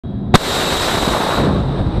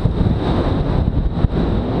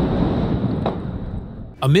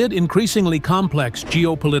Amid increasingly complex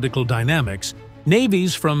geopolitical dynamics,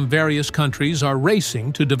 navies from various countries are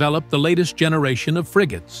racing to develop the latest generation of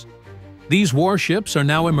frigates. These warships are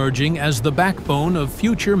now emerging as the backbone of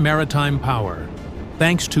future maritime power,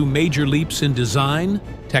 thanks to major leaps in design,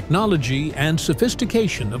 technology, and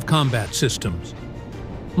sophistication of combat systems.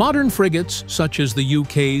 Modern frigates such as the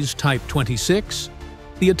UK's Type 26,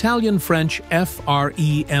 the Italian-French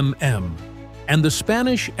FREMM, and the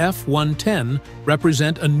Spanish F-110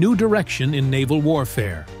 represent a new direction in naval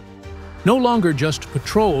warfare. No longer just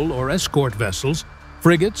patrol or escort vessels,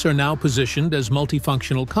 frigates are now positioned as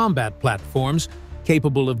multifunctional combat platforms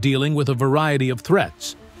capable of dealing with a variety of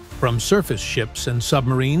threats, from surface ships and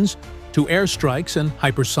submarines to airstrikes and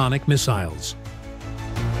hypersonic missiles.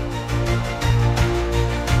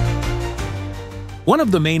 One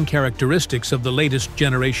of the main characteristics of the latest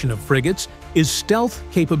generation of frigates is stealth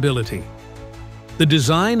capability. The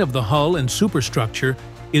design of the hull and superstructure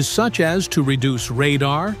is such as to reduce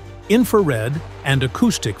radar, infrared, and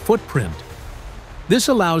acoustic footprint. This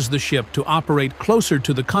allows the ship to operate closer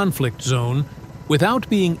to the conflict zone without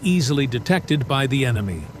being easily detected by the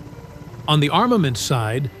enemy. On the armament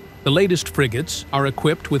side, the latest frigates are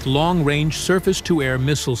equipped with long-range surface-to-air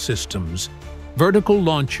missile systems, vertical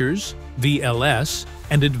launchers, VLS,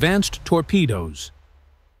 and advanced torpedoes.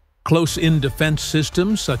 Close-in defense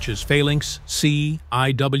systems such as Phalanx C,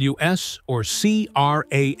 IWS, or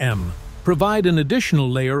CRAM provide an additional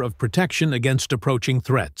layer of protection against approaching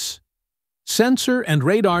threats. Sensor and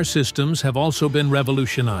radar systems have also been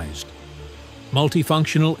revolutionized.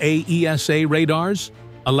 Multifunctional AESA radars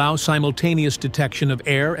allow simultaneous detection of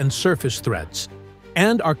air and surface threats,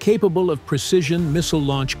 and are capable of precision missile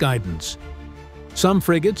launch guidance. Some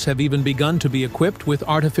frigates have even begun to be equipped with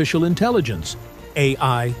artificial intelligence,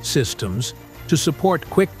 AI, systems to support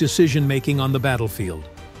quick decision-making on the battlefield.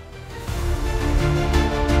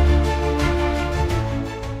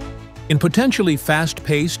 In potentially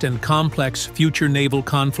fast-paced and complex future naval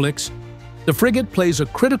conflicts, the frigate plays a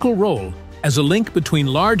critical role as a link between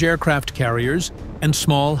large aircraft carriers and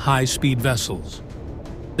small, high-speed vessels.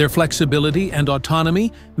 Their flexibility and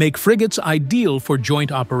autonomy make frigates ideal for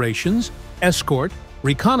joint operations, escort,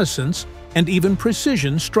 reconnaissance, and even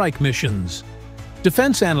precision strike missions.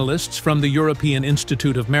 Defense analysts from the European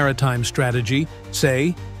Institute of Maritime Strategy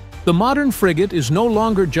say, "The modern frigate is no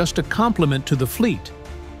longer just a complement to the fleet,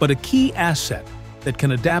 but a key asset that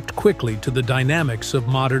can adapt quickly to the dynamics of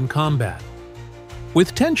modern combat."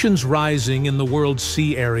 With tensions rising in the world's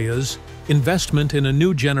sea areas, investment in a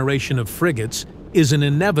new generation of frigates is an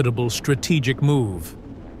inevitable strategic move.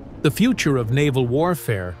 The future of naval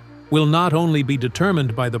warfare will not only be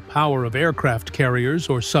determined by the power of aircraft carriers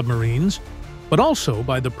or submarines, but also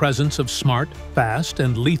by the presence of smart, fast,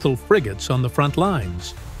 and lethal frigates on the front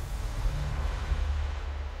lines.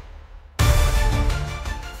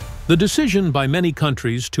 The decision by many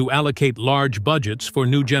countries to allocate large budgets for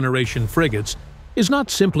new generation frigates is not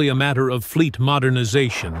simply a matter of fleet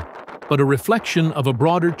modernization, but a reflection of a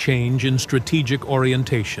broader change in strategic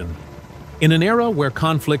orientation. In an era where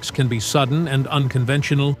conflicts can be sudden and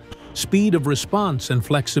unconventional, speed of response and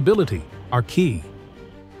flexibility are key.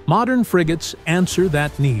 Modern frigates answer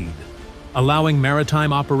that need, allowing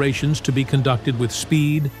maritime operations to be conducted with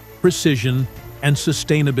speed, precision, and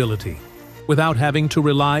sustainability, without having to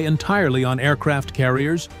rely entirely on aircraft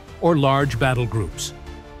carriers or large battle groups.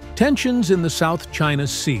 Tensions in the South China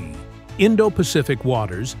Sea, Indo-Pacific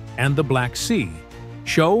waters, and the Black Sea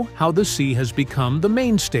show how the sea has become the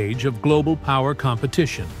main stage of global power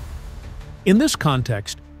competition. In this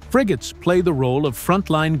context, frigates play the role of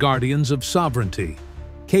frontline guardians of sovereignty,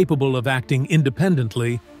 capable of acting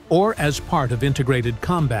independently or as part of integrated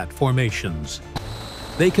combat formations.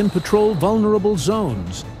 They can patrol vulnerable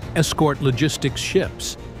zones, escort logistics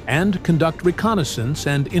ships, and conduct reconnaissance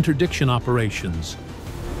and interdiction operations.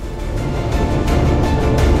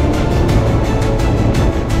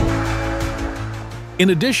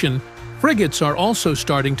 In addition, frigates are also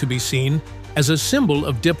starting to be seen as a symbol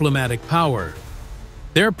of diplomatic power.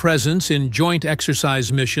 Their presence in joint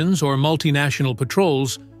exercise missions or multinational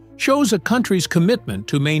patrols shows a country's commitment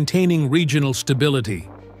to maintaining regional stability.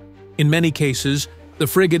 In many cases, the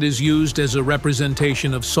frigate is used as a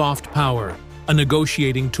representation of soft power, a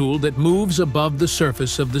negotiating tool that moves above the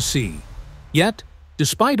surface of the sea. Yet,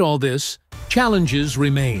 despite all this, challenges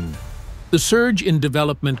remain. The surge in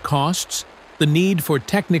development costs, the need for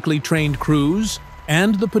technically trained crews,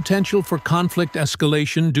 and the potential for conflict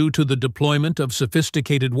escalation due to the deployment of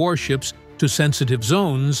sophisticated warships to sensitive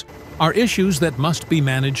zones are issues that must be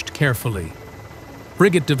managed carefully.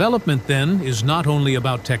 Frigate development, then, is not only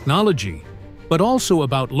about technology, but also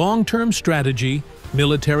about long-term strategy,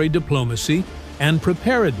 military diplomacy, and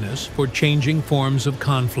preparedness for changing forms of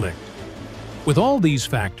conflict. With all these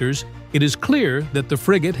factors, it is clear that the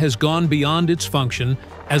frigate has gone beyond its function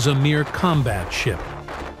as a mere combat ship.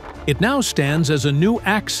 It now stands as a new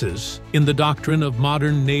axis in the doctrine of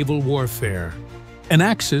modern naval warfare, an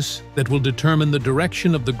axis that will determine the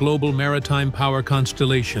direction of the global maritime power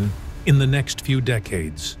constellation in the next few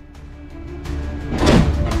decades.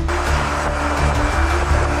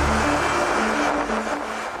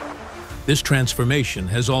 This transformation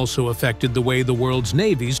has also affected the way the world's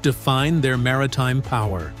navies define their maritime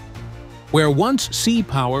power. Where once sea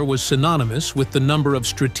power was synonymous with the number of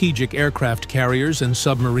strategic aircraft carriers and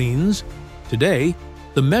submarines, today,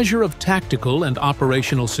 the measure of tactical and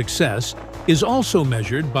operational success is also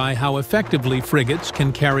measured by how effectively frigates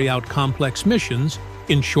can carry out complex missions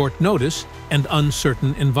in short notice and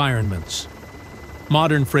uncertain environments.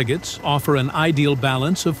 Modern frigates offer an ideal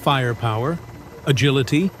balance of firepower,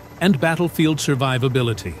 agility, and battlefield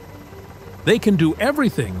survivability. They can do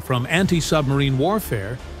everything from anti-submarine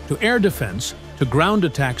warfare to air defense to ground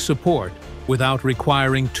attack support without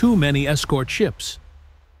requiring too many escort ships.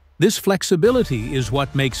 This flexibility is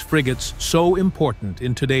what makes frigates so important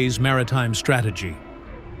in today's maritime strategy.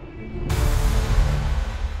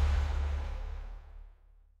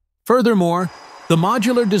 Furthermore, the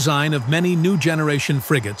modular design of many new generation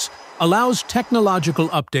frigates allows technological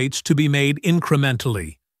updates to be made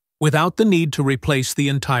incrementally, without the need to replace the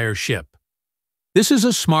entire ship. This is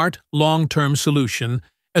a smart, long-term solution,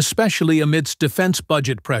 especially amidst defense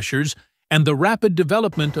budget pressures and the rapid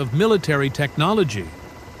development of military technology.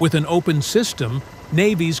 With an open system,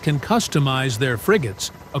 navies can customize their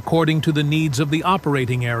frigates according to the needs of the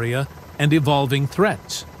operating area and evolving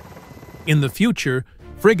threats. In the future,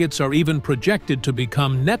 frigates are even projected to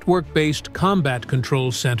become network-based combat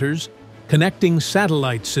control centers, connecting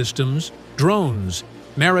satellite systems, drones,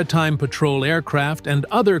 maritime patrol aircraft, and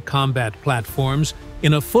other combat platforms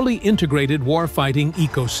in a fully integrated warfighting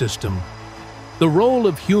ecosystem. The role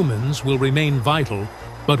of humans will remain vital,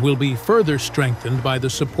 but will be further strengthened by the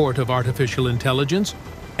support of artificial intelligence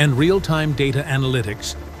and real-time data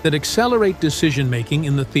analytics that accelerate decision-making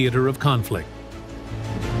in the theater of conflict.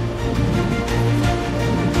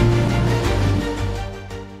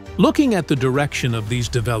 Looking at the direction of these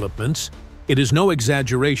developments, it is no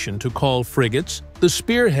exaggeration to call frigates the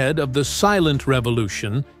spearhead of the silent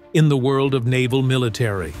revolution in the world of naval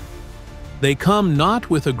military. They come not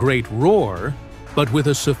with a great roar, but with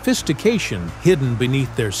a sophistication hidden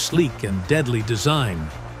beneath their sleek and deadly design.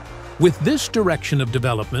 With this direction of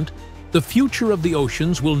development, the future of the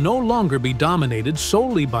oceans will no longer be dominated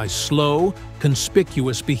solely by slow,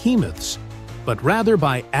 conspicuous behemoths, but rather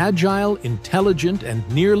by agile, intelligent, and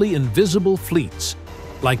nearly invisible fleets,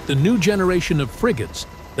 like the new generation of frigates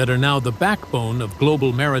that are now the backbone of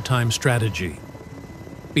global maritime strategy.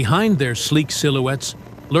 Behind their sleek silhouettes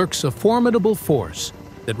lurks a formidable force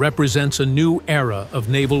that represents a new era of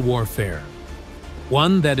naval warfare,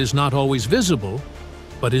 one that is not always visible,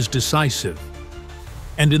 but is decisive.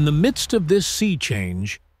 And in the midst of this sea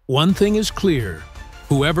change, one thing is clear: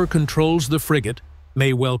 whoever controls the frigate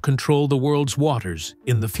may well control the world's waters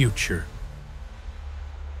in the future.